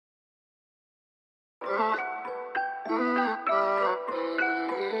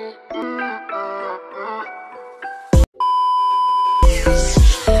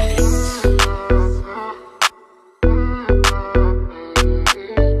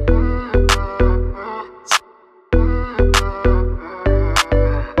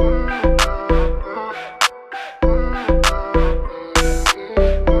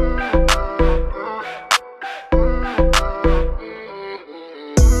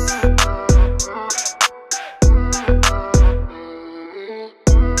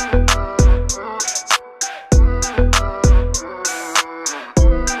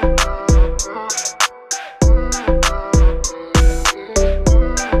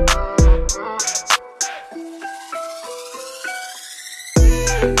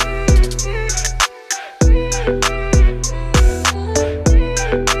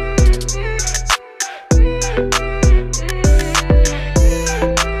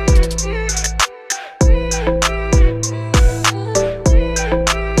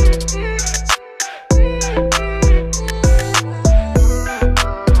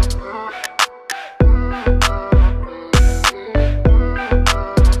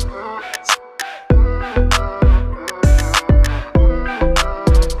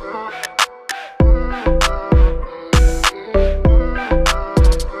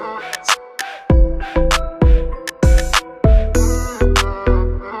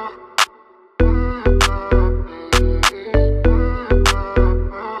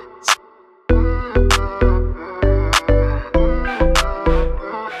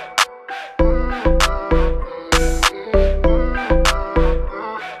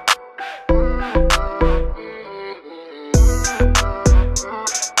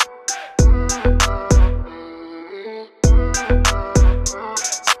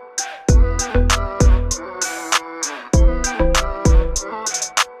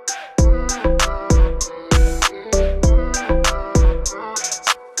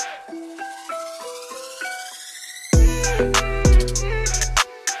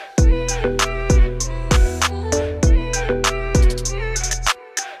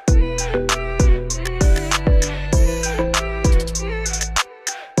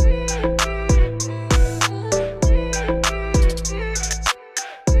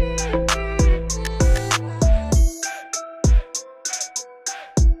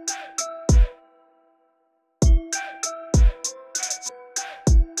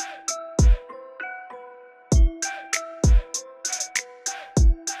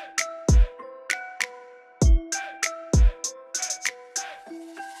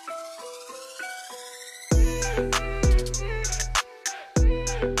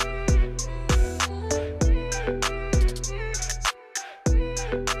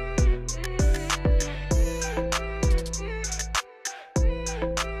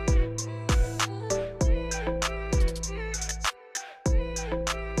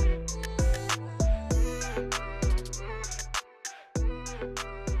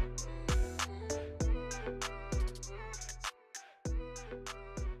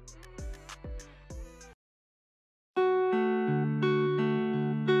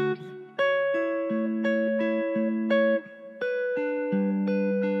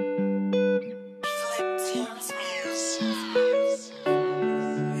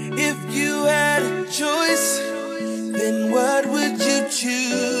If you had a choice, then what would you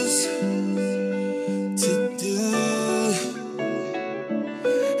choose to do?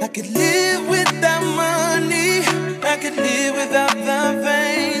 I could live without money, I could live without the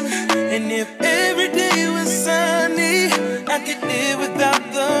fame. And if every day was sunny, I could live without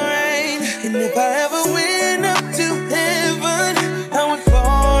the rain. And if I ever went up to heaven, I would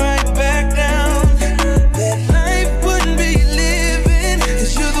fall right back down. That life wouldn't be living,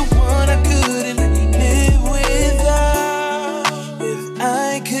 'cause you're the one I couldn't live without. If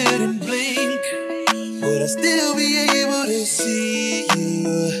I couldn't blink, would I still be able to see you?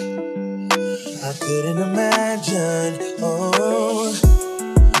 I couldn't imagine, oh,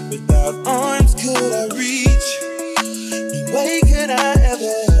 without arms could I reach? No way could I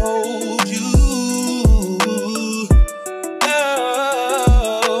ever hold you.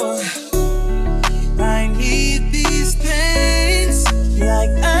 Oh, I need these things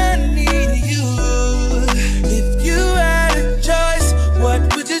like I need you. If you had a choice, what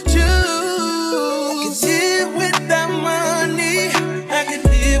would you choose? I could live without money, I could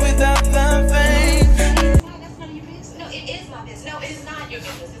live without the fame. That's none of your business. No, it is my business. No, it is not your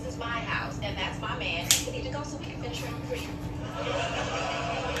business. This is my house, and that's my man. We need to go so we can finish your career.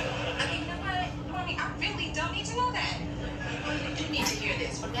 I mean, you know what? I really don't need to know that. You do need to hear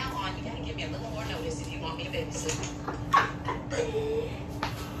this. From now on, you gotta give me a little more notice if you want me to babysit.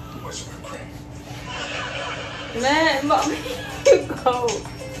 What's my crack? Man, mommy, you cold.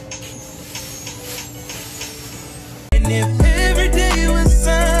 And if every day was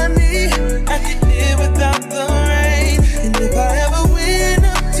sunny, I could live without the rain. And if I ever went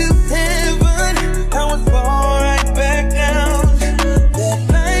up to heaven, I would fall right back down. That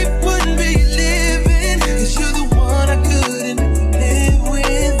life wouldn't be living, 'cause you're the one I couldn't live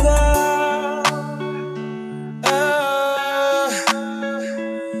without.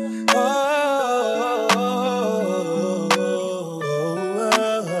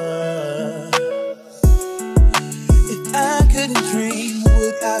 If I couldn't dream,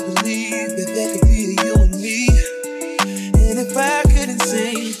 would I believe that there could be a you and me? And if I couldn't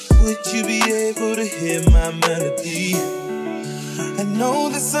sing, would you be able to hear my melody? I know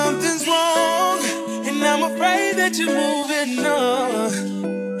that something's wrong, and I'm afraid that you're moving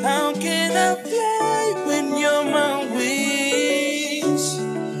on. How can I fly when you're my wings?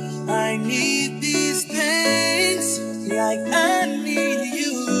 I need